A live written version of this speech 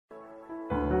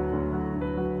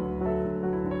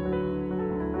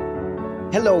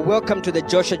Hello, welcome to the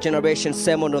Joshua Generation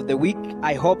Sermon of the Week.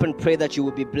 I hope and pray that you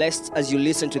will be blessed as you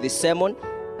listen to this sermon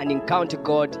and encounter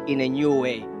God in a new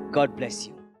way. God bless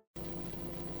you.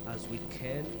 As we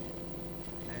can,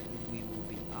 and we will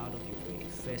be out of your way.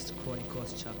 First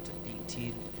Chronicles chapter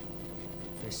 18,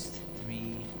 verse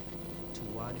 3 to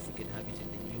 1. If we can have it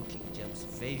in the New King James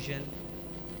Version.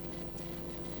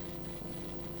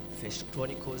 First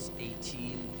Chronicles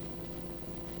 18,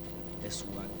 verse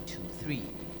 1 to 3.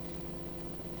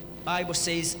 Bible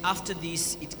says, after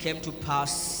this it came to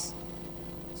pass,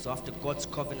 so after God's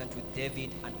covenant with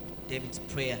David and David's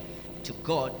prayer to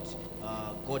God,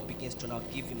 God begins to now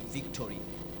give him victory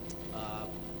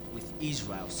with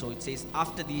Israel. So it says,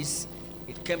 after this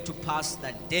it came to pass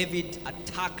that David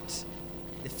attacked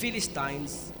the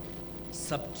Philistines,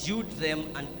 subdued them,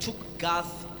 and took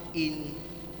Gath in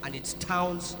and its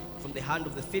towns from the hand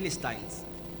of the Philistines.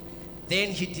 Then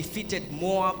he defeated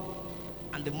Moab,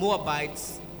 and the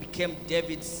Moabites became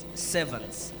David's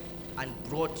servants and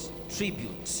brought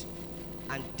tribute.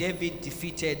 And David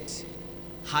defeated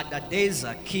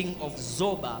Hadadezer, king of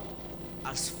Zobah,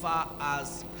 as far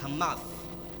as Hamath,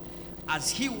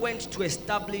 as he went to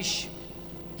establish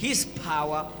his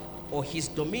power or his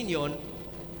dominion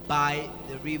by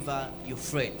the river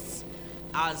Euphrates.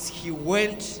 As he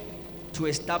went to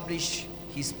establish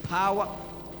his power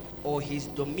or his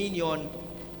dominion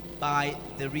by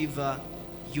the river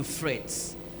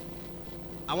Euphrates.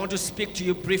 I want to speak to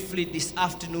you briefly this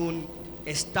afternoon.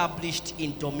 Established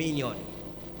in dominion.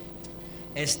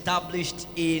 Established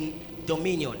in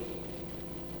dominion.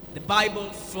 The Bible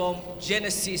from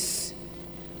Genesis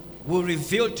will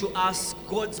reveal to us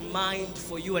God's mind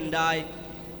for you and I,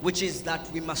 which is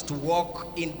that we must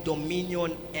walk in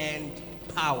dominion and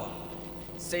power.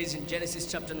 It says in Genesis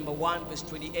chapter number 1, verse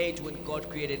 28, when God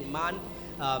created man,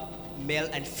 male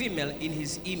and female in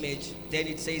his image, then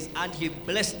it says, and he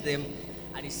blessed them,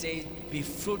 and he says, be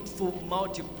fruitful,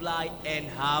 multiply, and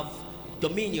have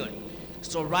dominion.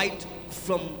 So right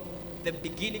from the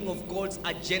beginning of God's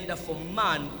agenda for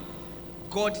man,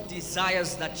 God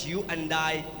desires that you and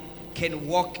I can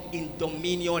walk in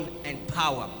dominion and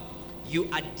power. You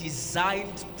are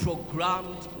designed,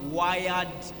 programmed, wired,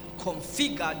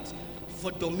 configured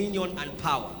for dominion and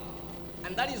power.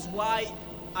 And that is why,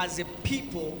 as a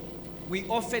people, we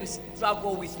often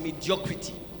struggle with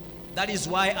mediocrity. That is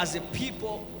why, as a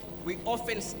people, we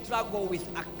often struggle with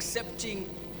accepting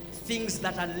things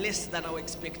that are less than our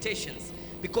expectations.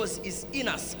 Because it's in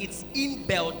us, it's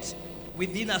inbuilt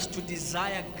within us to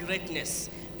desire greatness.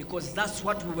 Because that's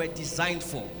what we were designed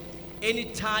for.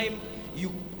 Anytime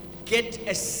you get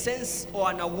a sense or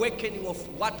an awakening of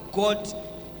what God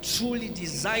truly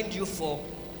designed you for,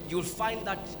 you'll find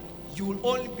that you will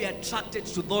only be attracted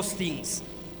to those things.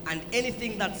 And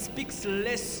anything that speaks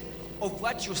less of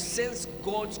what you sense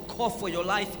God's call for your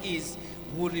life is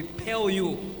will repel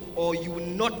you, or you will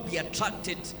not be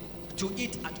attracted to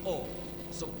it at all.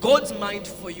 So God's mind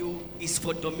for you is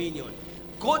for dominion.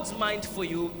 God's mind for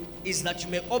you is that you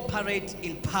may operate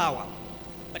in power.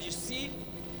 But you see,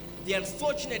 the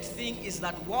unfortunate thing is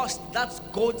that whilst that's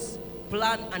God's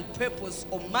plan and purpose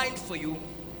or mind for you,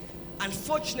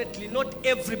 unfortunately not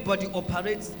everybody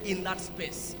operates in that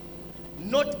space.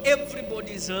 Not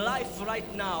everybody's life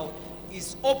right now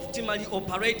is optimally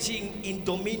operating in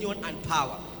dominion and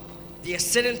power. There are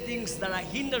certain things that are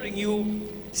hindering you,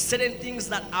 certain things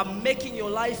that are making your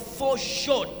life fall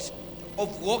short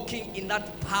of walking in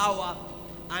that power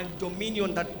and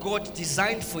dominion that God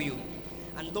designed for you.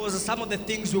 And those are some of the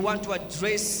things we want to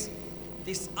address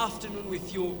this afternoon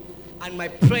with you. And my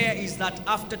prayer is that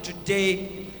after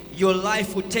today, your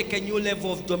life will take a new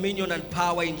level of dominion and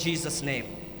power in Jesus' name.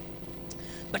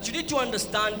 But you need to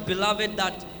understand, beloved,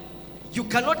 that you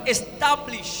cannot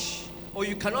establish or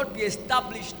you cannot be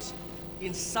established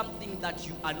in something that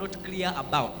you are not clear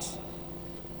about.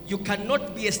 You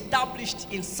cannot be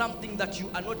established in something that you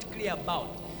are not clear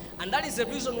about. And that is the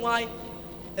reason why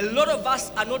a lot of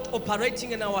us are not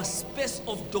operating in our space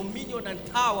of dominion and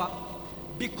power,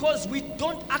 because we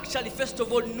don't actually, first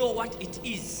of all, know what it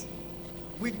is.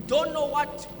 We don't know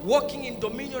what walking in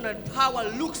dominion and power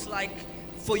looks like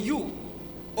for you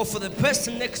or for the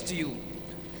person next to you.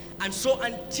 And so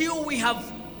until we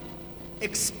have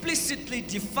explicitly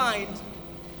defined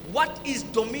what is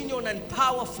dominion and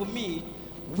power for me,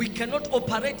 we cannot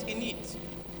operate in it.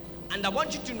 And I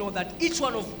want you to know that each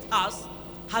one of us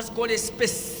has got a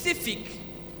specific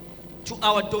to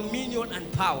our dominion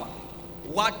and power.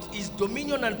 What is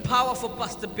dominion and power for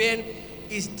Pastor Ben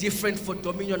is different for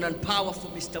dominion and power for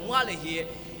Mr. Mwale here,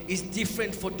 is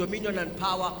different for dominion and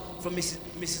power from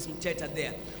Mrs. Mteta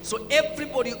there. So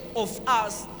everybody of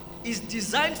us is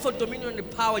designed for dominion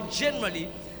and power generally,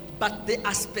 but there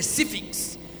are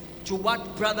specifics to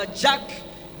what Brother Jack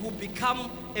will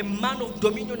become a man of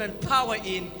dominion and power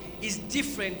in is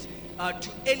different to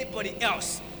anybody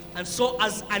else. And so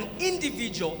as an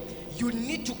individual, you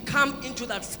need to come into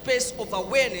that space of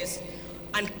awareness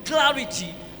and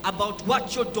clarity about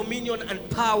what your dominion and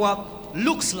power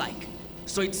looks like.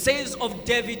 So it says of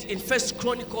David in 1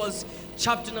 Chronicles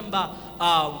chapter number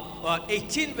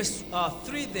 18 verse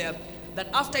 3 there, that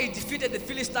after he defeated the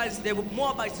Philistines, there were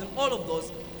Moabites and all of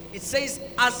those, it says,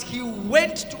 as he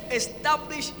went to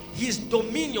establish his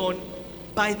dominion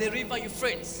by the river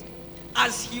Euphrates.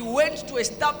 As he went to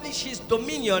establish his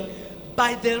dominion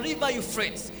by the river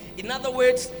Euphrates. In other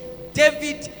words,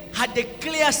 David had a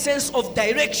clear sense of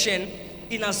direction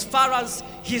in as far as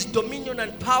his dominion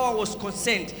and power was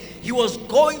concerned. He was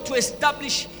going to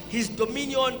establish his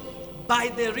dominion by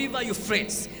the river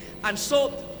Euphrates. And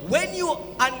so when you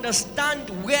understand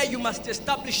where you must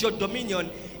establish your dominion,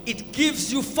 it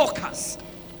gives you focus.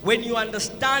 When you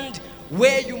understand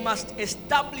where you must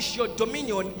establish your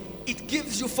dominion, it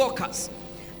gives you focus.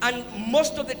 And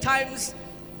most of the times,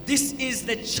 this is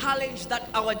the challenge that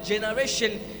our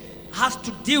generation has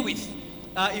to deal with.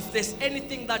 If there's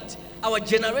anything that our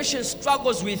generation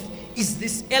struggles with, is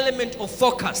this element of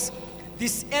focus.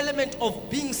 This element of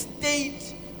being stayed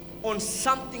on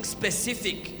something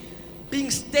specific. Being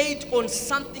stayed on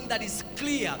something that is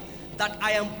clear, that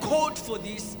I am called for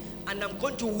this and I'm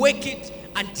going to work it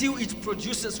until it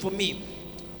produces for me.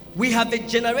 We have a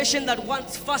generation that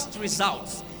wants fast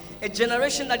results. A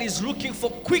generation that is looking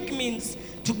for quick means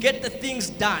to get the things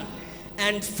done.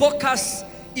 And focus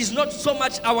is not so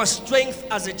much our strength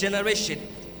as a generation.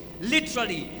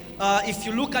 Literally, if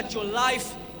you look at your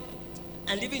life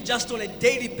and even just on a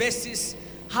daily basis,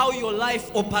 how your life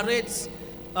operates,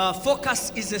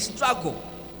 focus is a struggle.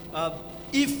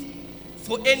 If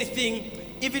for anything,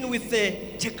 even with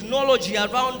the technology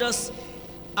around us,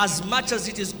 as much as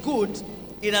it is good,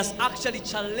 it has actually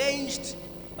challenged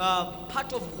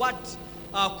part of what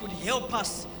could help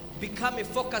us become a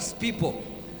focused people.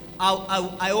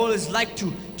 I always like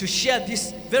to share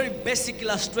this very basic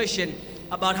illustration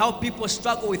about how people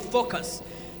struggle with focus.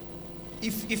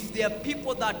 If there are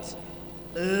people that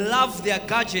love their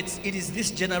gadgets, it is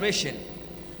this generation.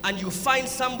 And you find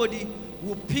somebody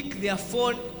who pick their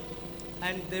phone,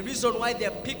 and the reason why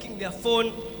they're picking their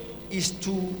phone is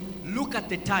to look at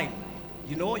the time.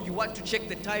 You know, you want to check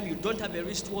the time, you don't have a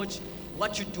wristwatch.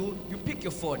 What you do, you pick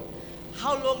your phone.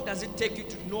 How long does it take you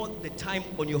to know the time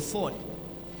on your phone?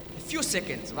 A few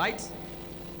seconds, right?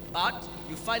 But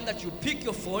you find that you pick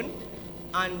your phone,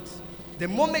 and the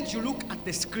moment you look at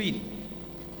the screen,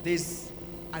 there's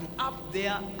an app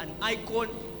there, an icon,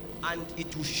 and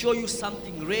it will show you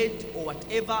something red or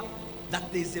whatever,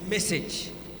 that there's a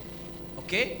message.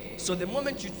 Okay? So the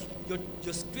moment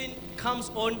your screen comes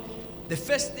on, the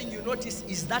first thing you notice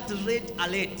is that red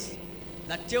alert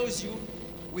that tells you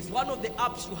with one of the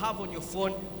apps you have on your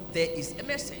phone, there is a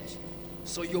message.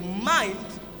 So your mind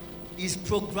is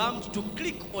programmed to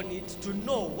click on it to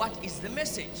know what is the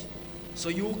message. So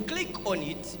you click on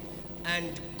it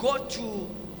and go to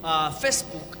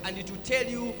Facebook, and it will tell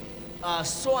you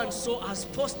so-and-so has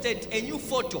posted a new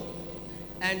photo.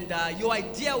 And your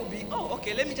idea will be, oh,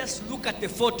 okay, let me just look at the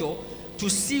photo to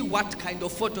see what kind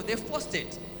of photo they've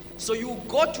posted. So you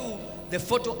go to the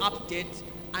photo update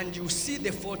and you see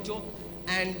the photo,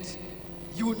 and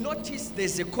you notice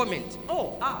there's a comment.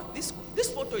 Oh, this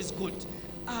photo is good.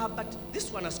 But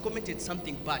this one has commented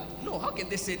something bad. No, how can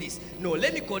they say this? No,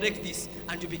 let me correct this.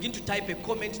 And you begin to type a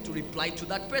comment to reply to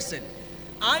that person.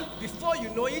 And before you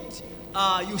know it,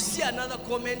 you see another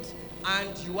comment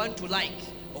and you want to like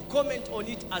or comment on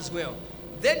it as well.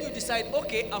 Then you decide,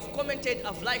 okay, I've commented,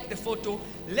 I've liked the photo.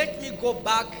 Let me go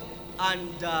back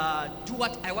and do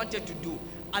what I wanted to do.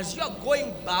 As you are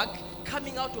going back,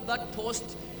 coming out of that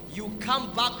post, you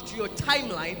come back to your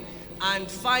timeline and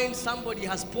find somebody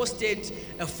has posted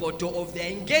a photo of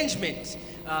their engagement,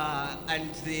 and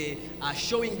they are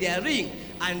showing their ring,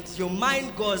 and your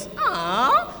mind goes,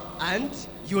 and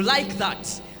you like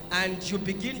that, and you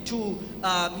begin to,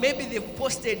 maybe they've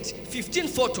posted 15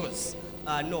 photos.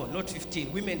 No, not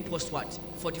 15. Women post what?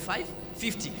 45?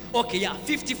 50. Okay, yeah,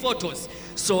 50 photos.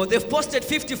 So they've posted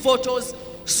 50 photos.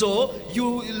 So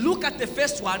you look at the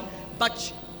first one,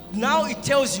 but now it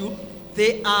tells you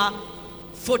there are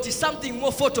 40-something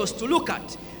more photos to look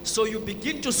at. So you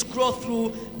begin to scroll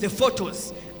through the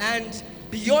photos. And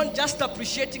beyond just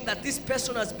appreciating that this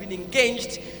person has been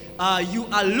engaged, you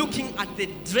are looking at the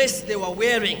dress they were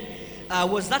wearing.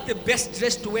 Was that the best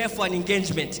dress to wear for an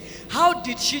engagement? How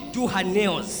did she do her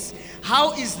nails?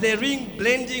 How is the ring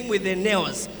blending with the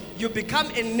nails? You become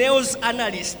a nails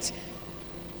analyst.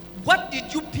 What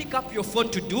did you pick up your phone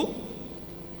to do?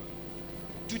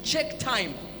 To check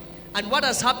time. And what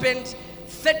has happened?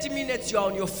 30 minutes you're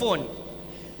on your phone.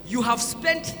 You have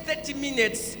spent 30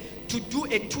 minutes to do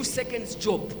a 2 seconds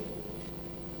job.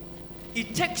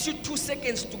 It takes you 2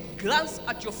 seconds to glance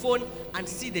at your phone and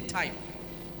see the time.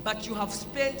 But you have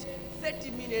spent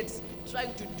 30 minutes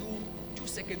trying to do 2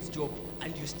 seconds job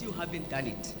and you still haven't done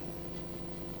it.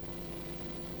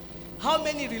 How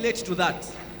many relate to that?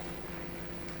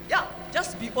 Yeah,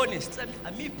 just be honest.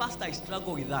 And me, Pastor, I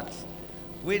struggle with that.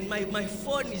 When my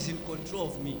phone is in control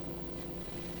of me.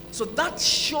 So that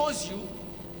shows you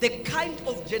the kind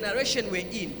of generation we're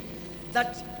in.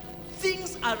 That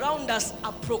things around us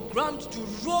are programmed to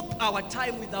rob our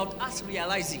time without us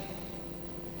realizing.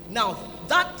 Now,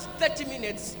 that 30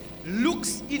 minutes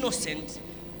looks innocent,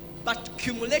 but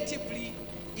cumulatively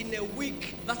in a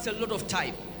week, that's a lot of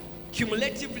time.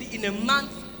 Cumulatively in a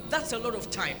month, that's a lot of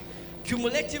time.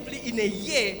 Cumulatively in a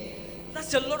year,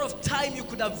 that's a lot of time you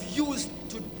could have used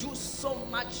to do so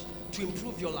much to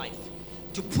improve your life,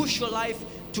 to push your life,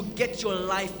 to get your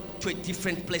life to a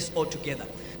different place altogether.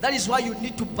 That is why you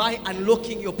need to buy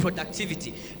Unlocking Your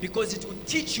Productivity, because it will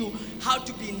teach you how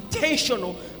to be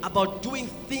intentional about doing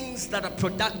things that are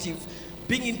productive,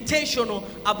 being intentional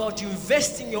about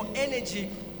investing your energy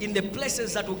in the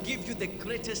places that will give you the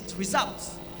greatest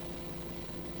results.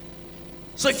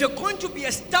 So if you're going to be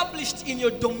established in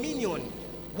your dominion,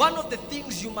 one of the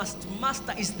things you must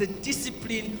master is the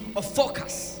discipline of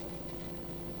focus.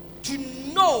 To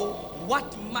know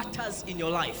what matters in your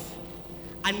life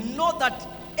and know that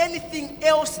anything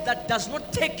else that does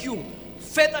not take you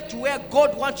further to where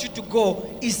God wants you to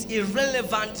go is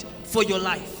irrelevant for your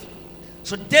life.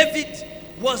 So David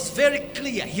was very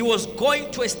clear. He was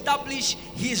going to establish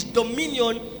his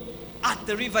dominion at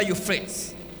the river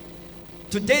Euphrates.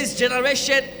 Today's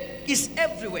generation is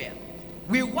everywhere.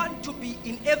 We want to be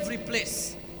in every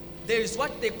place. There is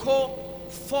what they call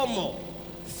FOMO,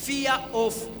 fear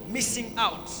of missing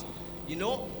out. You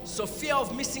know, so fear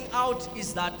of missing out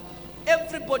is that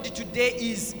everybody today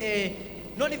is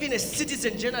not even a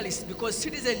citizen journalist, because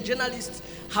citizen journalists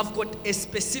have got a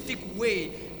specific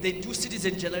way they do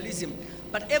citizen journalism.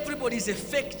 But everybody is a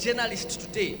fake journalist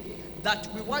today,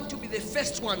 that we want to be the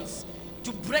first ones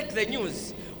to break the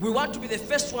news. We want to be the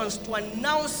first ones to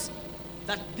announce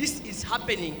that this is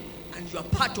happening and you are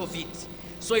part of it.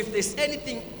 So if there's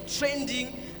anything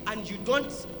trending and you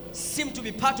don't seem to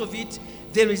be part of it,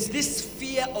 there is this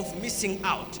fear of missing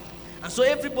out. And so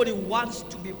everybody wants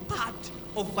to be part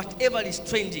of whatever is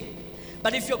trending.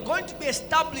 But if you're going to be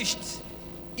established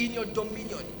in your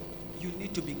dominion, you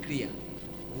need to be clear.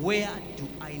 Where do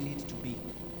I need to be?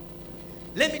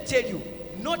 Let me tell you,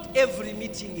 not every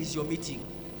meeting is your meeting.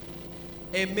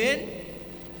 Amen?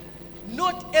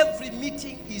 Not every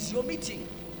meeting is your meeting.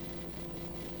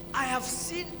 I have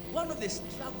seen one of the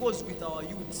struggles with our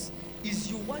youths is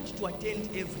you want to attend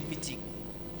every meeting.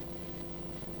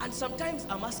 And sometimes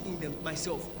I'm asking them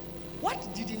myself,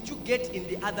 what didn't you get in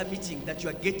the other meeting that you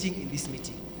are getting in this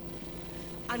meeting?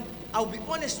 And I'll be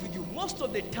honest with you, most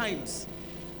of the times,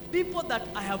 people that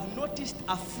I have noticed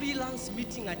are freelance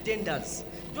meeting attenders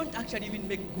don't actually even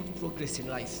make good progress in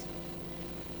life.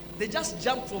 They just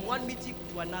jump from one meeting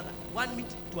to another, one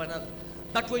meeting to another.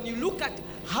 But when you look at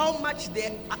how much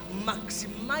they're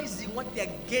maximizing what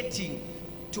they're getting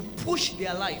to push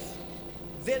their life,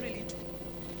 very little.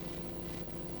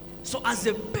 So as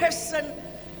a person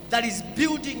that is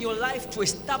building your life to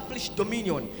establish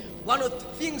dominion, one of the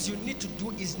things you need to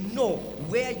do is know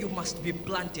where you must be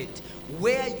planted,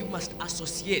 where you must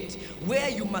associate, where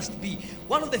you must be.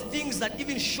 One of the things that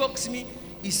even shocks me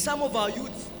is some of our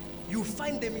youth, you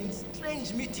find them in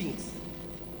strange meetings.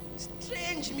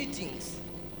 Strange meetings.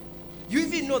 You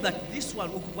even know that this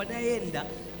one,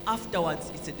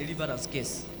 afterwards, it's a deliverance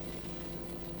case.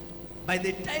 By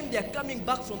the time they are coming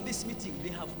back from this meeting, they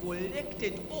have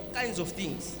collected all kinds of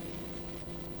things.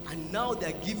 And now they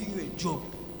are giving you a job.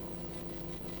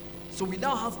 So we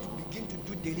now have to begin to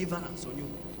do deliverance on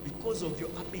you because of your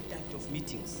appetite of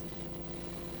meetings.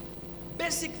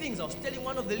 Basic things. I was telling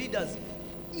one of the leaders,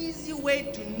 easy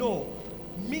way to know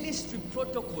ministry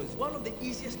protocols. One of the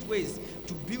easiest ways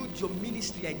to build your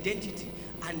ministry identity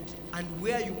and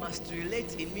where you must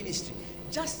relate in ministry.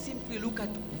 Just simply look at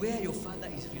where your father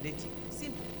is relating.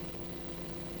 Simple.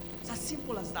 It's as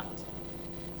simple as that.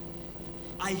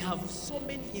 I have so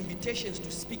many invitations to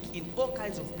speak in all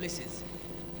kinds of places.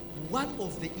 One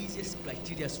of the easiest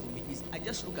criteria for me is I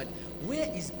just look at where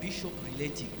is Bishop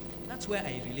relating. That's where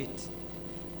I relate.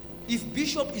 If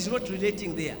Bishop is not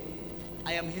relating there,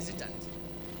 I am hesitant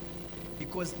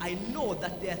because I know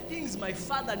that there are things my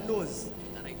father knows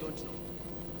that I don't know.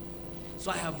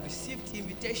 So I have received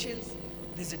invitations.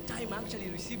 There's a time I actually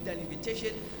received an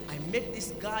invitation. I met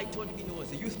this guy, told me he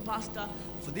was a youth pastor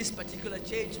for this particular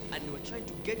church, and they were trying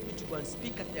to get me to go and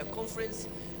speak at their conference.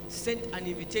 Sent an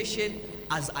invitation,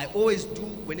 as I always do.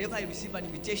 Whenever I receive an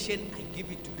invitation, I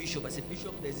give it to Bishop. I said,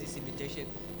 Bishop, there's this invitation,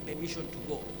 permission to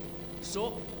go.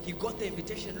 So he got the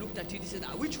invitation, looked at it, he said,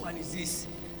 which one is this?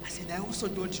 I said, I also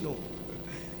don't know.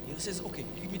 He says, okay,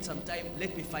 give me some time,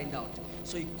 let me find out.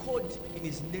 So he called in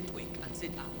his network and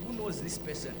said, who knows this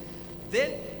person?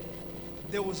 Then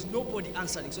there was nobody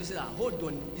answering. So he said, hold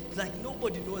on, it's like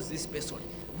nobody knows this person.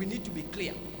 We need to be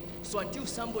clear. So until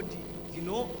somebody,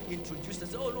 introduced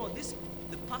us, oh no,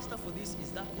 the pastor for this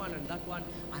is that one,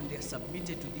 and they're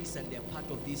submitted to this, and they're part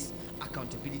of this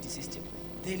accountability system.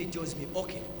 Then he tells me,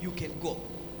 okay, you can go.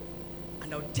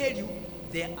 And I'll tell you,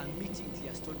 there are meetings, he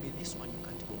has told me, this one you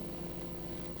can't go.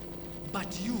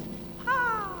 But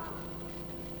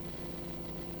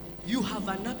you have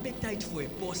an appetite for a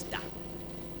poster.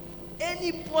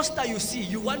 Any poster you see,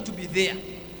 you want to be there.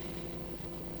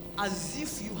 As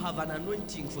if you have an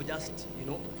anointing for just,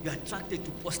 you're attracted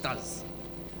to posters.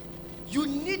 You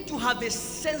need to have a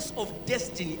sense of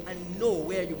destiny and know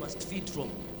where you must feed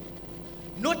from.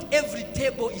 Not every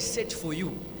table is set for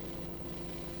you.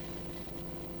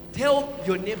 Tell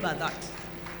your neighbor that.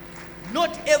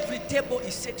 Not every table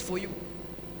is set for you.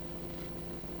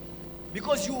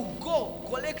 Because you go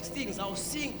collect things. I was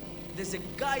seeing there's a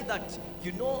guy that,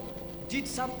 did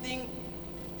something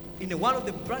in one of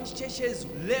the branch churches,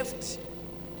 left,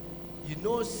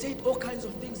 said all kinds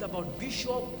of things about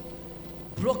Bishop,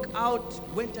 broke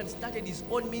out, went and started his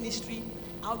own ministry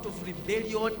out of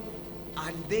rebellion,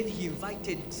 and then he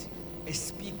invited a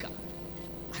speaker.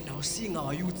 And I was seeing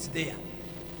our youths there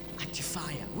at the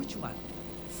fire. Which one?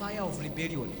 Fire of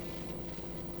rebellion.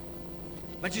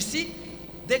 But you see,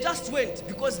 they just went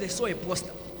because they saw a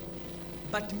poster.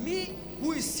 But me,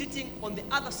 who is sitting on the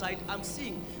other side, I'm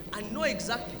seeing and know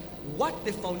exactly what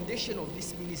the foundation of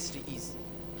this ministry is,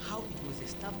 how it was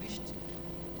established,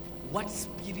 what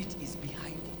spirit is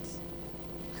behind it.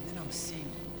 And then I'm seeing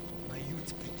my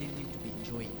youth pretending to be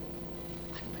enjoying.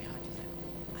 And my heart is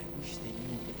like, I wish they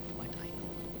knew what I know.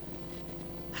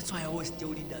 That's why I always tell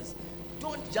leaders,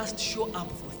 don't just show up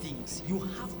for things. You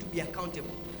have to be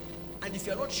accountable. And if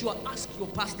you're not sure, ask your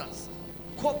pastors.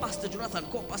 Call Pastor Jonathan,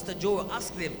 call Pastor Joel,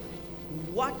 ask them,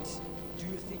 what do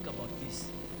you think about this?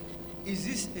 Is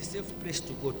this a safe place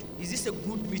to go to? Is this a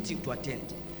good meeting to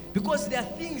attend? Because there are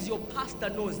things your pastor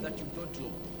knows that you don't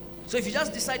know. So if you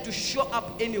just decide to show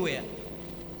up anywhere,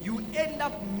 you end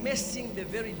up messing the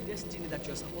very destiny that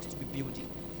you're supposed to be building.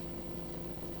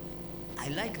 I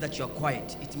like that you're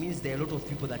quiet. It means there are a lot of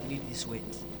people that need this word.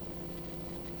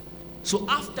 So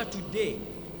after today,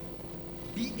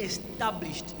 be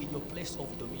established in your place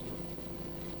of dominion.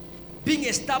 Being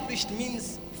established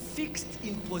means fixed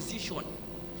in position.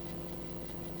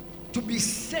 To be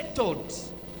settled.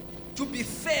 To be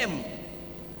firm.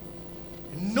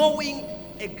 Knowing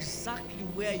exactly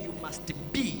where you must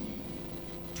be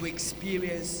to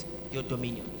experience your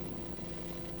dominion.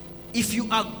 If you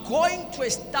are going to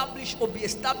establish or be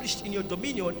established in your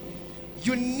dominion,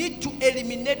 you need to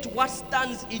eliminate what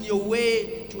stands in your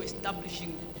way to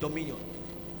establishing dominion.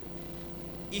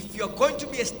 If you're going to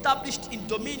be established in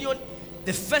dominion,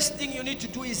 the first thing you need to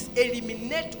do is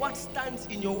eliminate what stands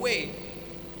in your way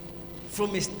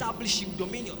from establishing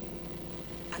dominion.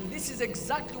 And this is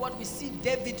exactly what we see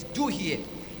David do here.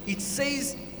 It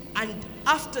says, and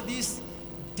after this,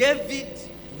 David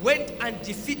went and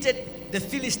defeated the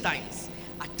Philistines,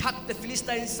 attacked the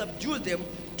Philistines, subdued them,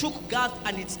 took Gath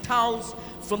and its towns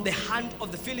from the hand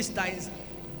of the Philistines.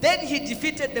 Then he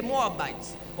defeated the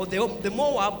Moabites, or the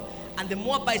Moab, and the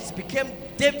Moabites became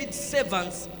David's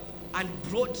servants and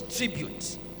brought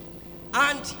tribute.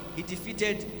 And he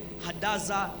defeated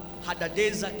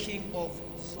Hadadezer, king of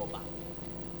Zobah.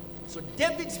 So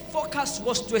David's focus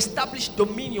was to establish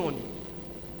dominion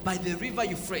by the river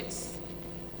Euphrates.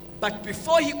 But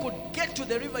before he could get to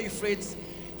the river Euphrates,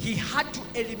 he had to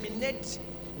eliminate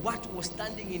what was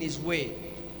standing in his way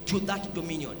to that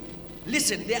dominion.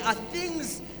 Listen, there are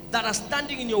things that are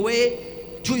standing in your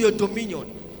way to your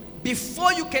dominion.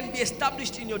 Before you can be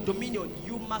established in your dominion,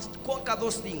 you must conquer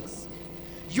those things.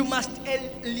 You must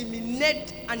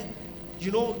eliminate and,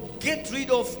 get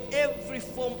rid of every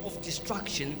form of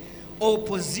distraction or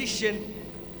opposition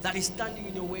that is standing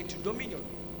in your way to dominion.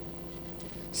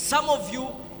 Some of you,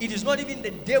 it is not even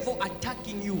the devil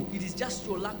attacking you. It is just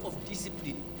your lack of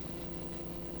discipline.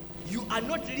 You are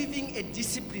not living a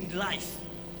disciplined life.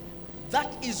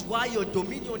 That is why your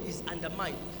dominion is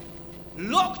undermined.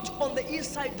 Locked on the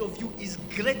inside of you is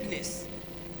greatness,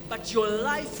 but your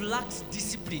life lacks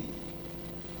discipline.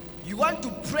 You want to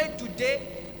pray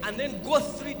today and then go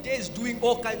 3 days doing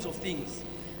all kinds of things,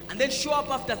 and then show up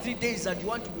after 3 days and you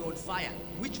want to be on fire.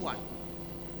 Which one?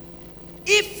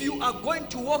 If you are going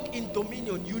to walk in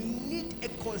dominion, you need a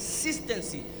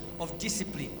consistency of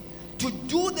discipline to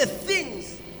do the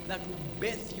things that will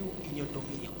birth you in your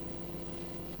dominion.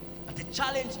 But the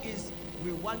challenge is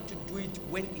we want to do it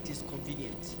when it is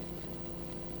convenient.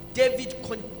 David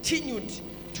continued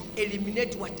to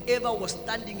eliminate whatever was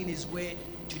standing in his way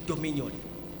to dominion.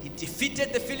 He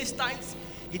defeated the Philistines,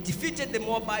 he defeated the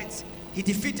Moabites, he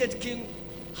defeated King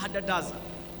Hadadezer.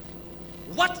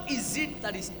 What is it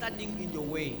that is standing in your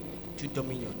way to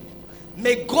dominion?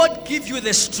 May God give you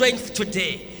the strength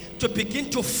today to begin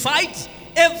to fight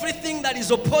everything that is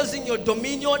opposing your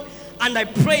dominion, and I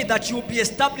pray that you will be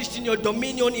established in your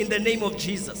dominion in the name of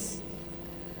Jesus.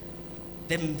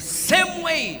 The same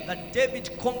way that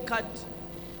David conquered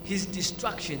his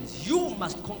distractions, you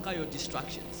must conquer your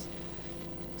distractions.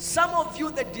 Some of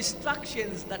you, the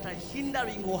distractions that are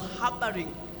hindering or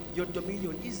harboring your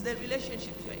dominion is the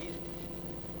relationships you are in.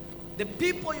 The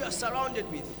people you are surrounded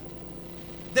with.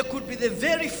 They could be the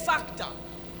very factor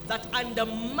that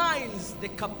undermines the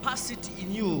capacity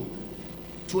in you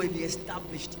to be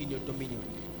established in your dominion.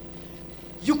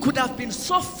 You could have been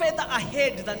so further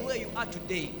ahead than where you are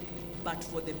today, but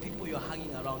for the people you're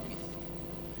hanging around with.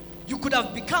 You could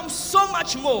have become so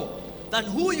much more than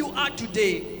who you are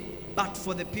today, but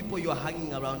for the people you're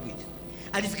hanging around with.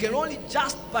 And if you can only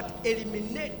just but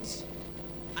eliminate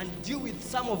and deal with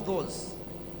some of those,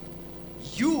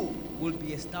 you will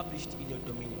be established in your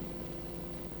dominion.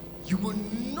 You will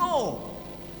know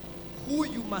who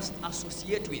you must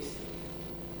associate with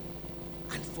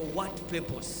and for what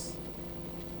purpose.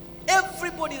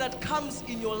 Everybody that comes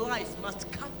in your life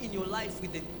must come in your life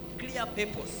with a clear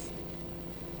purpose.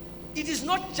 It is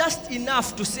not just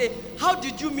enough to say, how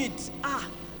did you meet?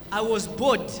 I was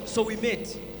bored, so we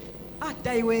met.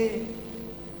 Daiwe.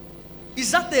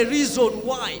 Is that the reason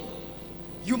why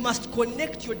you must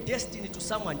connect your destiny to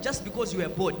someone just because you were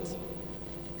bored?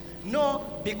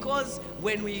 No, because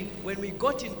when we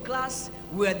got in class,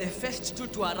 we were the first two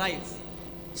to arrive.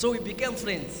 So we became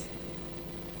friends.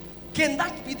 Can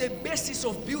that be the basis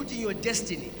of building your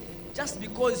destiny? Just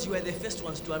because you were the first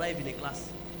ones to arrive in a class?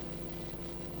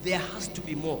 There has to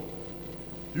be more.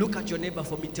 Look at your neighbor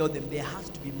for me, tell them there has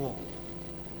to be more.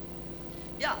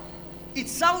 Yeah, it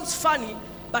sounds funny,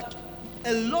 but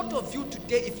a lot of you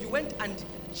today, if you went and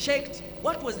checked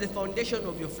what was the foundation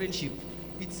of your friendship,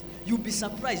 you'll be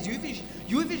surprised.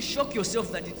 You even shock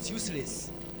yourself that it's useless.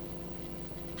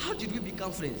 How did we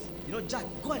become friends? Jack,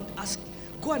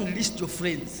 go and list your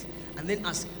friends, and then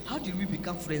ask, how did we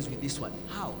become friends with this one?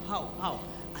 How?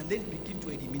 And then begin to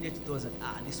eliminate those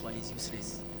and this one is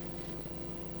useless.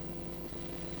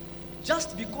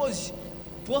 Just because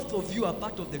both of you are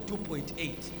part of the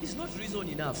 2.8 is not reason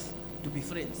enough to be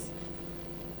friends.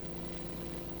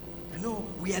 No,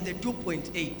 we are the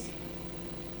 2.8.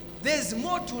 There's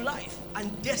more to life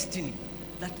and destiny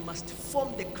that must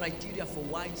form the criteria for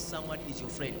why someone is your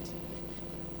friend.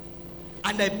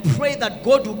 And I pray that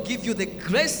God will give you the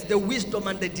grace, the wisdom,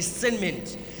 and the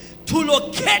discernment to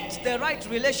locate the right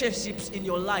relationships in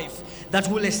your life that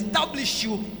will establish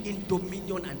you in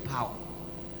dominion and power.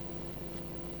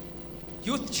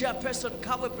 Youth Chairperson,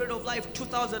 Calvary Bread of Life,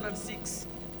 2006.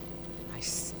 I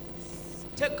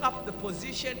take up the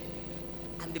position,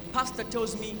 and the pastor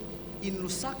tells me in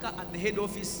Lusaka at the head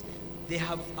office, they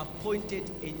have appointed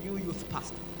a new youth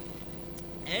pastor.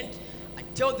 And I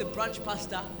tell the branch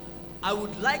pastor, I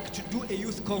would like to do a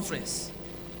youth conference.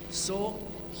 So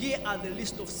here are the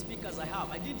list of speakers I have.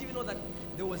 I didn't even know that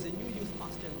there was a new youth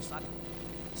pastor in Lusaka.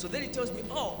 So then he tells me,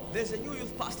 there's a new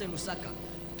youth pastor in Lusaka.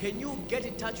 Can you get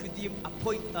in touch with him,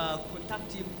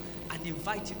 contact him, and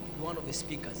invite him to be one of the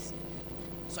speakers?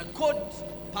 So I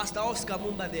called Pastor Oscar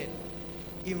Mumba then,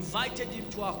 invited him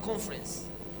to our conference.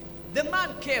 The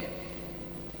man came,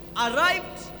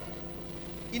 arrived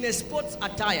in a sports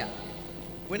attire.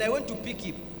 When I went to pick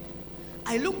him,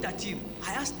 I looked at him.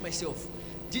 I asked myself,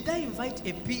 did I invite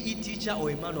a PE teacher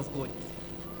or a man of God?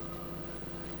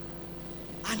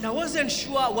 And I wasn't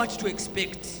sure what to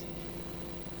expect.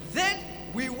 Then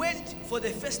we went for the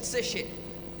first session,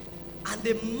 and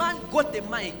the man got the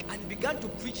mic and began to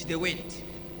preach the word.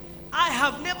 I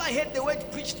have never heard the word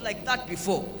preached like that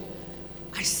before.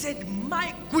 I said,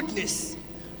 my goodness,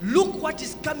 look what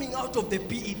is coming out of the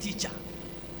PE teacher.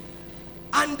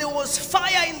 And there was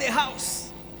fire in the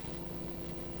house.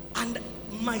 And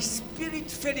my spirit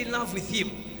fell in love with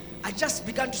him. I just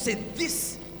began to say,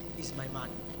 this is my man.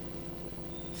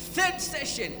 Third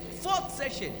session, fourth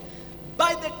session.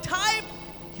 By the time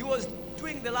he was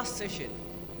doing the last session,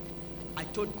 I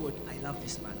told God, I love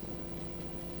this man.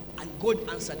 And God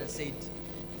answered and said,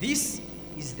 this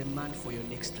is the man for your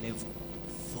next level.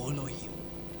 Follow him.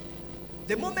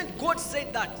 The moment God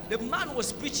said that, the man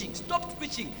was preaching, stopped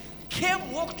preaching,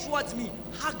 came, walked towards me,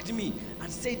 hugged me,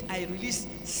 and said, I release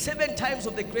 7 times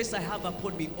of the grace I have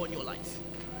upon me on your life.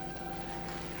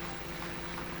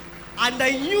 And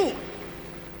I knew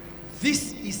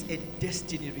this is a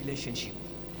destiny relationship.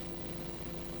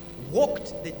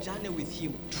 Walked the journey with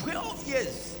him 12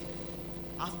 years.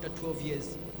 After 12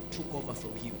 years, took over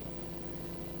from him.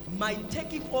 My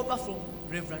taking over from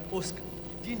Reverend Oscar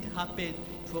didn't happen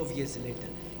 12 years later.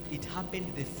 It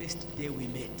happened the first day we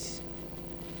met.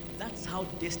 That's how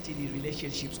destiny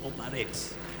relationships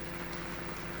operate.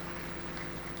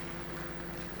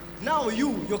 Now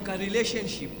your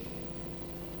relationship,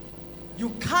 you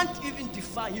can't even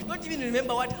define, you don't even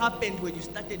remember what happened when you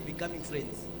started becoming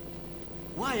friends.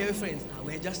 Why are you friends?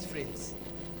 We're just friends.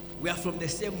 We are from the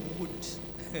same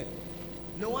hood.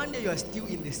 No wonder you are still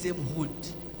in the same hood,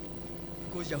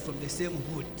 because you are from the same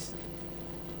hood.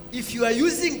 If you are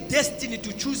using destiny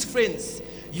to choose friends,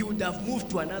 you would have moved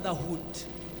to another hood.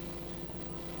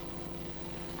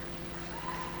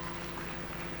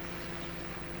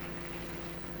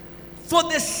 For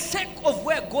the sake of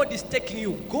where God is taking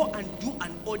you, go and do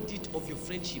an audit of your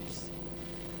friendships.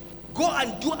 Go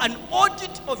and do an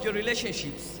audit of your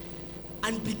relationships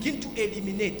and begin to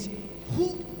eliminate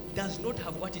who does not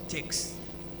have what it takes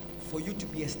for you to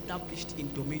be established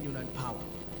in dominion and power.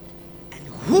 And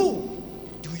who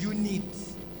do you need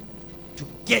to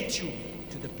get you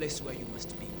to the place where you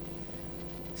must be?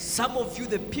 Some of you,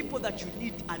 the people that you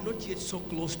need are not yet so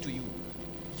close to you.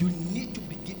 You need to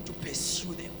begin to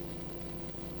pursue them.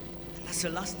 And that's the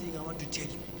last thing I want to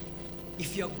tell you.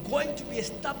 If you're going to be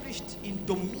established in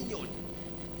dominion,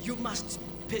 you must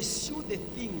pursue the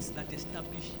things that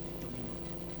establish dominion.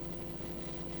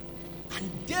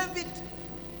 And David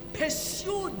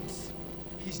pursued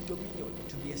his dominion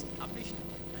to be established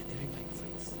by the river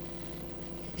Euphrates.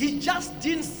 He just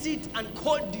didn't sit and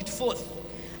called it forth.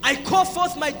 I call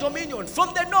forth my dominion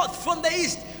from the north, from the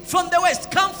east, from the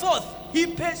west, come forth. He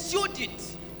pursued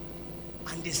it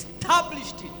and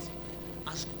established it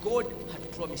as God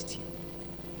had promised him.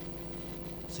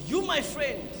 So you, my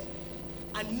friend,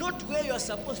 are not where you are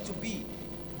supposed to be,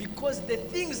 because the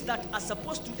things that are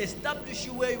supposed to establish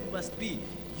you where you must be,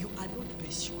 you are not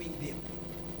pursuing them.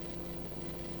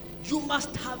 You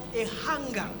must have a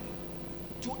hunger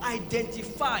to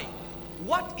identify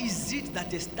what is it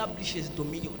that establishes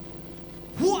dominion.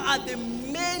 Who are the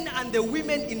men and the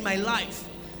women in my life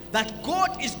that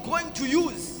God is going to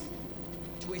use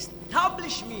to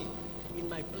establish me in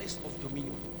my place of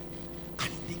dominion,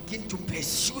 and begin to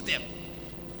pursue them.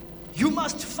 You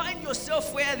must find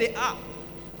yourself where they are.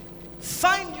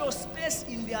 Find your space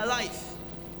in their life.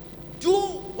 Do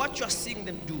what you are seeing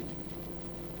them do.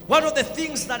 One of the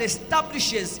things that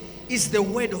establishes is the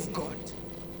word of God.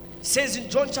 It says in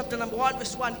John chapter number 1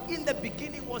 verse 1, in the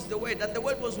beginning was the word, and the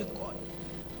word was with God.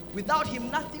 Without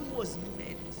him nothing was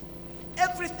made.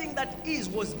 Everything that is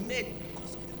was made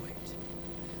because of the word.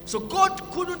 So God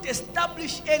couldn't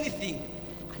establish anything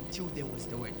until there was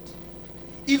the word.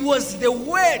 It was the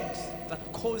word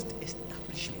that caused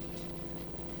establishment.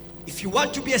 If you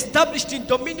want to be established in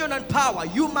dominion and power,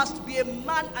 you must be a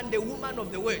man and a woman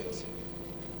of the word.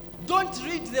 Don't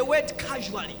read the word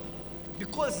casually,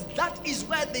 because that is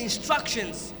where the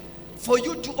instructions for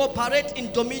you to operate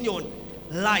in dominion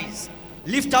lies.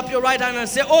 Lift up your right hand and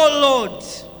say, oh Lord,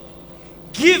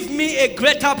 give me a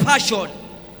greater passion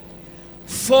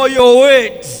for your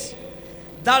words,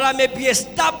 that I may be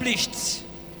established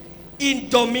in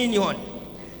dominion.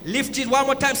 Lift it one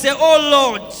more time. Say,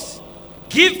 oh Lord,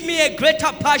 give me a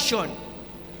greater passion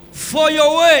for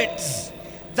your words,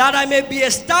 that I may be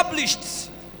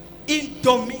established in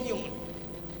dominion.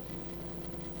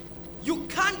 You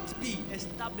can't be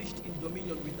established in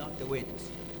dominion without the word.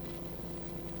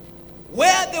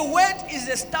 Where the word is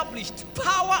established,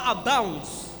 power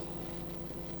abounds.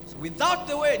 So without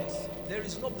the word, there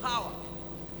is no power.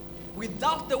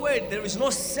 Without the word, there is no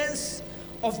sense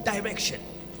of direction.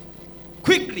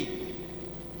 Quickly,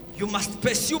 you must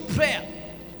pursue prayer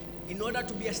in order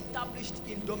to be established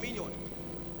in dominion.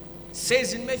 It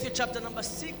says in Matthew chapter number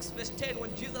 6 verse 10,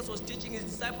 when Jesus was teaching his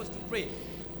disciples to pray,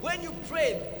 when you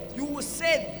pray, you will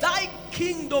say, thy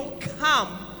kingdom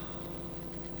come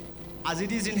as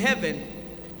it is in heaven,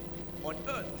 on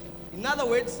earth. In other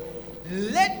words,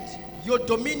 let your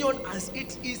dominion as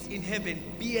it is in heaven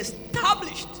be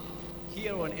established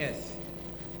here on earth.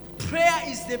 Prayer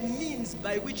is the means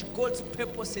by which God's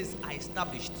purposes are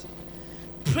established.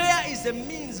 Prayer is the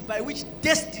means by which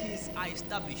destinies are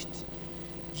established.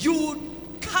 You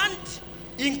can't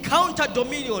encounter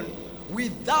dominion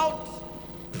without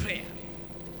prayer.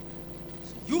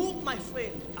 So you, my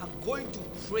friend, are going to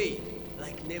pray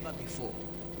like never before,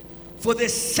 for the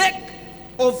sake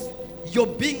of your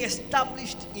being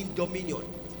established in dominion.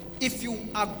 If you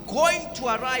are going to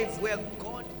arrive where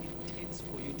God intends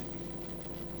for you to be,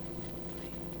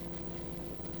 pray.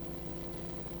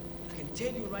 I can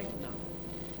tell you right now,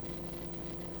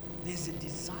 there's a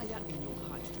desire in your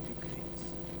heart to be great,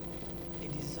 a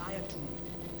desire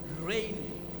to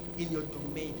reign in your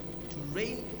domain, to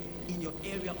reign in your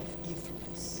area of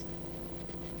influence.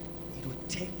 It will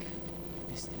take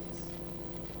these things.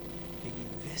 Being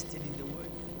invested in the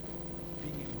word,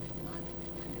 being a man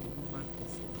and a woman of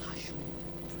passionate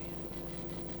prayer.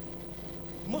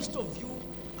 Most of you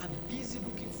are busy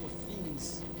looking for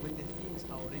things when the things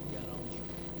are already around you.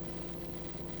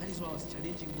 That is why I was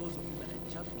challenging those of you that are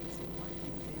jumping from one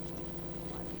event to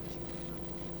one event.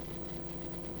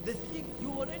 The thing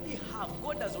you already have,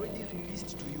 God has already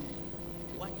released to you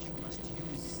what you must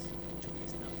use to be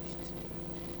established.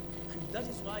 And that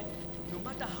is why no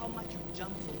matter how much you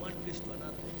jump from one place to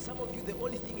another, some of you, the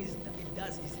only thing is that it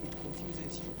does is it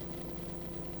confuses you.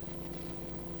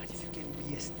 But if you can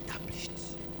be established,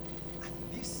 and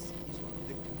this is one of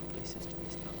the good places to be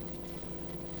established.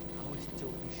 I always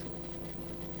tell Bishop,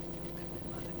 and my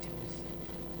mother tells,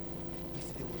 if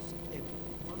there was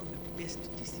one of the best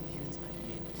decisions I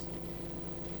made,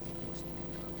 it was to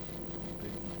become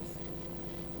Bread of Life.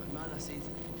 My mother says,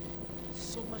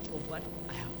 so much of what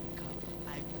I have become,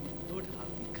 I could not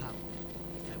have become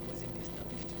if I wasn't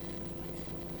established in Bread of Life.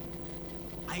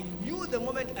 I knew the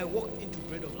moment I walked into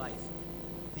Bread of Life,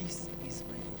 this is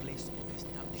my place of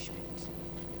establishment.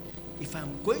 If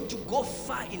I'm going to go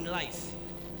far in life,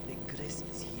 the grace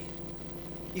is here.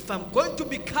 If I'm going to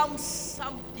become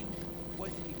something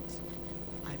worth it,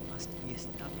 I must be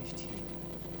established here.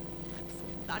 And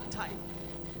from that time,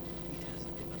 it has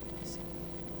never been the same.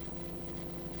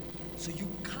 So you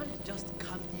can't just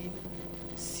come in,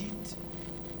 sit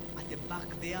at the back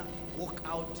there, walk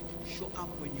out, show up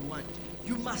when you want.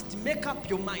 You must make up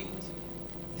your mind.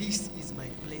 This is my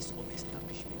place of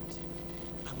establishment.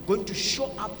 I'm going to show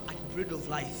up at Bread of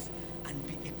Life and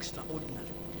be extraordinary.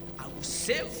 I will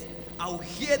serve, I'll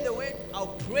hear the word,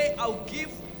 I'll pray, I'll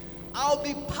give, I'll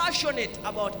be passionate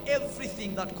about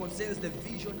everything that concerns the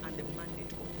vision and the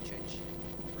mandate of the church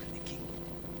and the kingdom.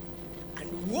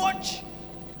 And watch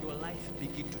your life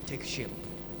begin to take shape.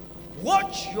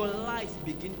 Watch your life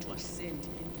begin to ascend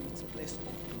into its place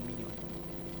of dominion.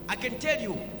 I can tell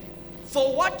you,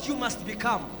 for what you must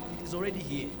become, it is already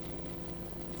here.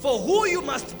 For who you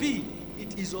must be,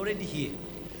 it is already here.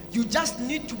 You just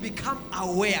need to become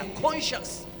aware,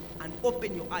 conscious, and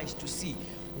open your eyes to see,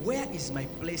 where is my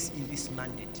place in this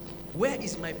mandate? Where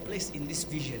is my place in this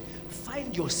vision?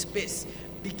 Find your space.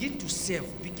 Begin to serve.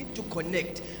 Begin to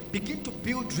connect. Begin to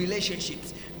build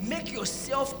relationships. Make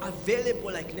yourself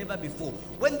available like never before.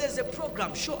 When there's a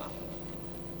program, show up.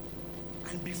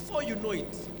 And before you know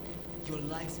it, your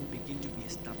life will begin to be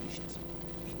established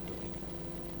in dominion.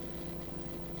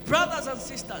 Brothers and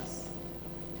sisters,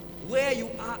 where you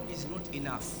are is not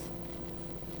enough.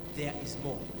 There is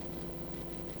more.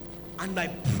 And I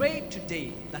pray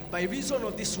today that by reason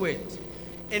of this word,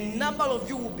 a number of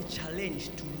you will be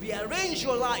challenged to rearrange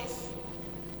your life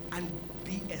and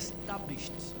be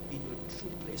established in your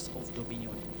true place of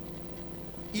dominion.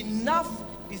 Enough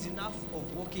is enough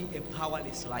of walking a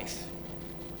powerless life.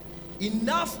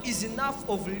 Enough is enough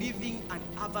of living an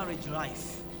average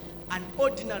life, an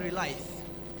ordinary life.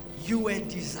 You were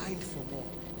designed for more.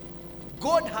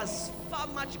 God has far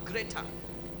much greater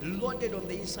loaded on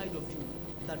the inside of you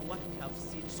than what we have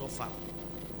seen so far.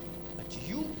 But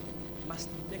you must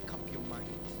make up your mind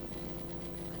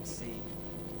and say,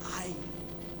 I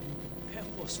am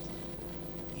purposeful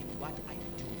in what I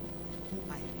do, who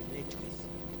I relate with,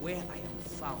 where I am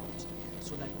found,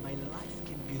 so that my life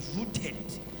can be rooted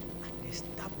and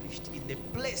established in the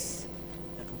place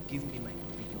that will give me my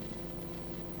dominion.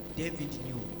 David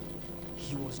knew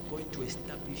he was going to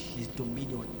establish his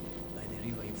dominion by the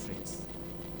river Euphrates.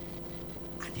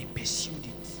 And he pursued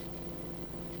it.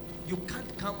 You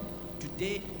can't come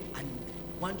today and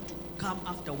want to come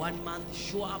after 1 month,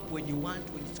 show up when you want,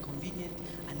 when it's convenient,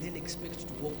 and then expect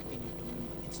to walk in your dominion.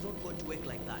 It's not going to work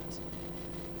like that.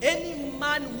 Any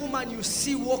man, woman you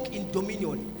see walk in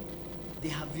dominion, they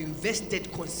have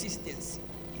invested consistency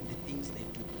in the things they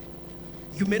do.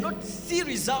 You may not see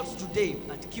results today,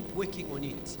 but keep working on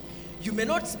it. You may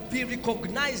not be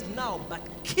recognized now, but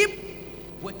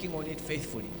keep working on it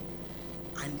faithfully.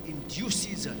 And in due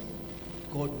season,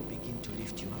 God will begin to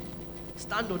lift you up.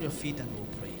 Stand on your feet and we'll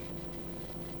pray.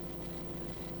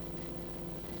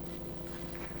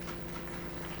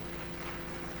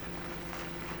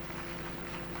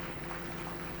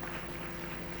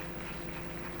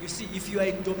 You see, if you are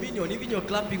in Dominion, even your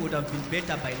clapping would have been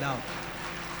better by now.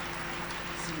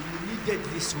 See, you needed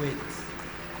this word.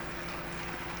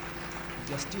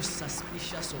 You're still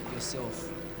suspicious of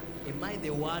yourself. Am I the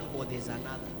one or there's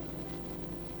another?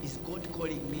 Is God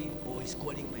calling me or is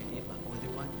calling my neighbor or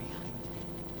the one behind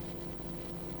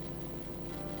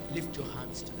me? Lift your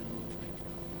hands to the Lord right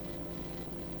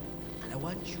now. And I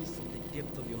want you from the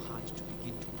depth of your heart to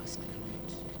begin to ask the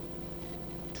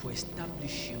Lord to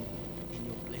establish you in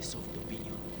your place of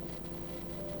dominion.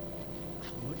 I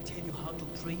will not tell you how to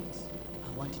pray it. I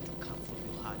want it to come from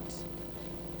your heart.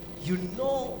 You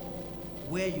know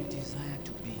where you desire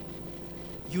to be.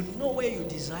 You know where you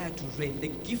desire to reign. The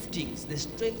giftings, the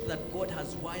strength that God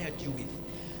has wired you with.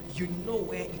 You know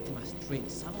where it must reign.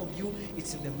 Some of you,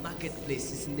 it's in the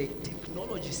marketplace. It's in the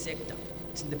technology sector.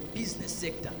 It's in the business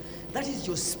sector. That is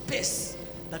your space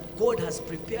that God has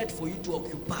prepared for you to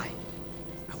occupy.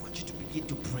 I want you to begin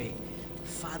to pray.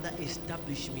 Father,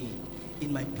 establish me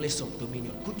in my place of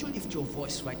dominion. Could you lift your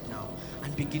voice right now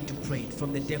and begin to pray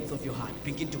from the depth of your heart?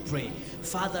 Begin to pray.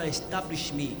 Father,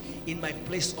 establish me in my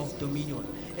place of dominion.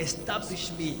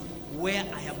 Establish me where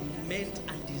I am meant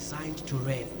and designed to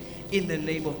reign. In the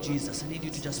name of Jesus. I need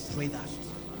you to just pray that.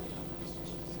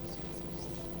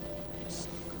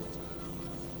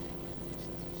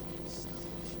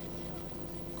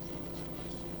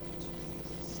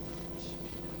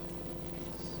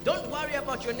 Don't worry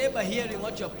about your neighbor hearing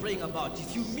what you're praying about.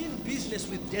 If you mean business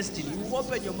with destiny, you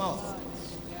open your mouth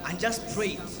and just pray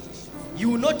it.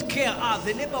 You will not care,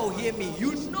 the neighbor will hear me.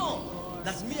 You know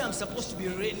that me, I'm supposed to be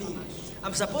reigning.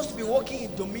 I'm supposed to be walking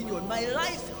in dominion. My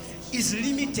life is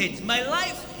limited. My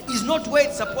life is not where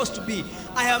it's supposed to be.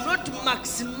 I am not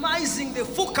maximizing the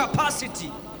full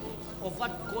capacity of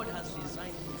what God has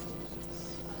designed me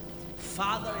for.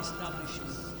 Father, establish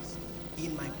me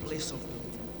in my place of dominion.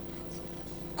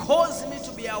 Cause me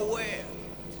to be aware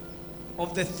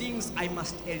of the things I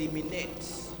must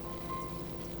eliminate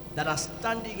that are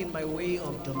standing in my way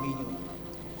of dominion.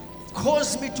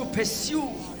 Cause me to pursue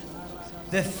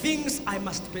the things I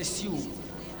must pursue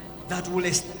that will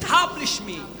establish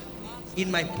me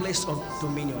in my place of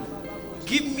dominion.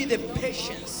 Give me the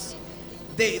patience,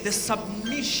 the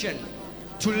submission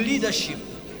to leadership,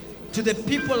 to the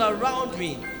people around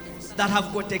me that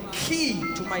have got a key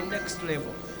to my next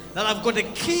level, that I've got a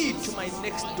key to my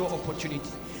next door opportunity.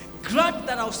 Grant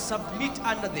that I'll submit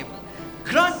under them.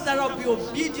 Grant that I'll be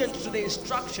obedient to the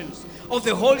instructions of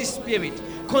the Holy Spirit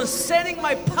concerning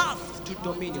my path to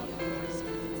dominion.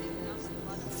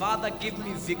 Father, give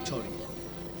me victory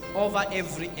over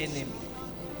every enemy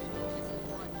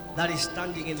that is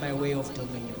standing in my way of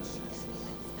dominion.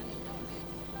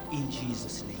 In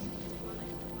Jesus' name.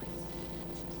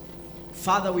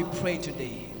 Father, we pray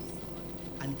today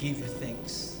and give you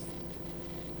thanks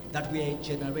that we are a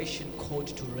generation called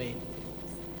to reign,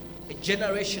 a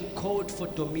generation called for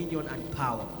dominion and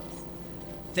power.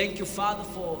 Thank you, Father,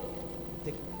 for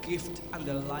the gift and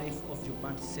the life of your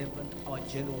man servant, our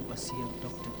General Overseer,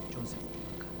 Dr. Joseph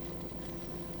Maka.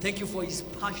 Thank you for his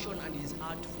passion and his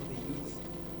heart for the youth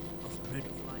of Bread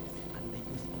of Life and the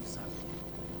youth of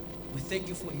Zambia. We thank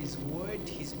you for his word,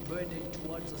 his burden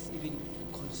towards us, even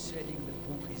concerning the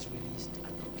book he's released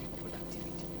and looking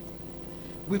productivity.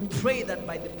 We pray that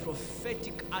by the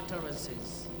prophetic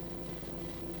utterances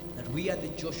that we are the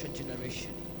Joshua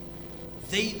generation,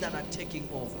 they that are taking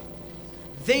over,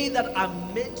 they that are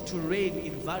meant to reign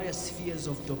in various spheres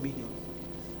of dominion.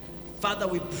 Father,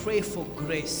 we pray for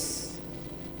grace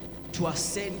to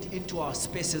ascend into our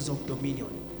spaces of dominion.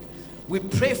 We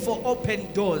pray for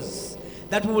open doors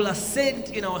that we will ascend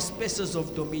in our spaces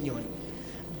of dominion.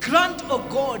 Grant, oh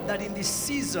God, that in this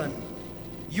season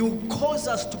you cause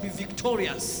us to be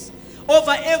victorious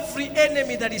over every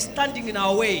enemy that is standing in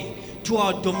our way to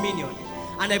our dominion.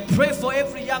 And I pray for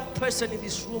every young person in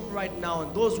this room right now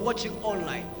and those watching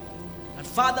online, that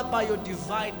Father, by your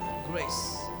divine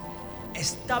grace,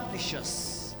 establish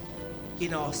us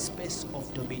in our space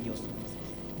of dominion.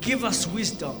 Give us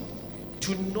wisdom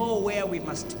to know where we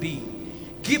must be.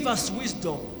 Give us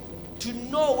wisdom to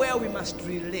know where we must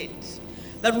relate,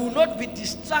 that we will not be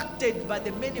distracted by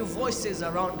the many voices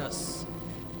around us,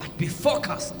 but be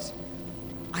focused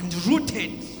and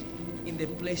rooted in the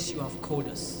place you have called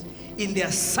us, in the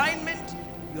assignment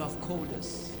you have called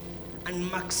us, and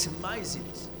maximize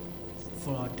it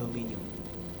for our dominion.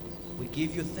 We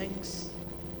give you thanks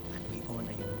and we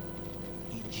honor you.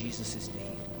 In Jesus'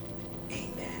 name,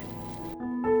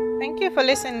 amen. Thank you for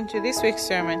listening to this week's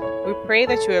sermon. We pray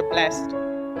that you are blessed.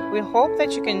 We hope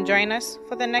that you can join us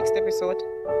for the next episode.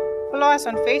 Follow us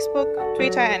on Facebook,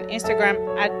 Twitter, and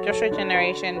Instagram at Joshua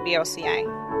Generation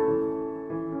BLCI.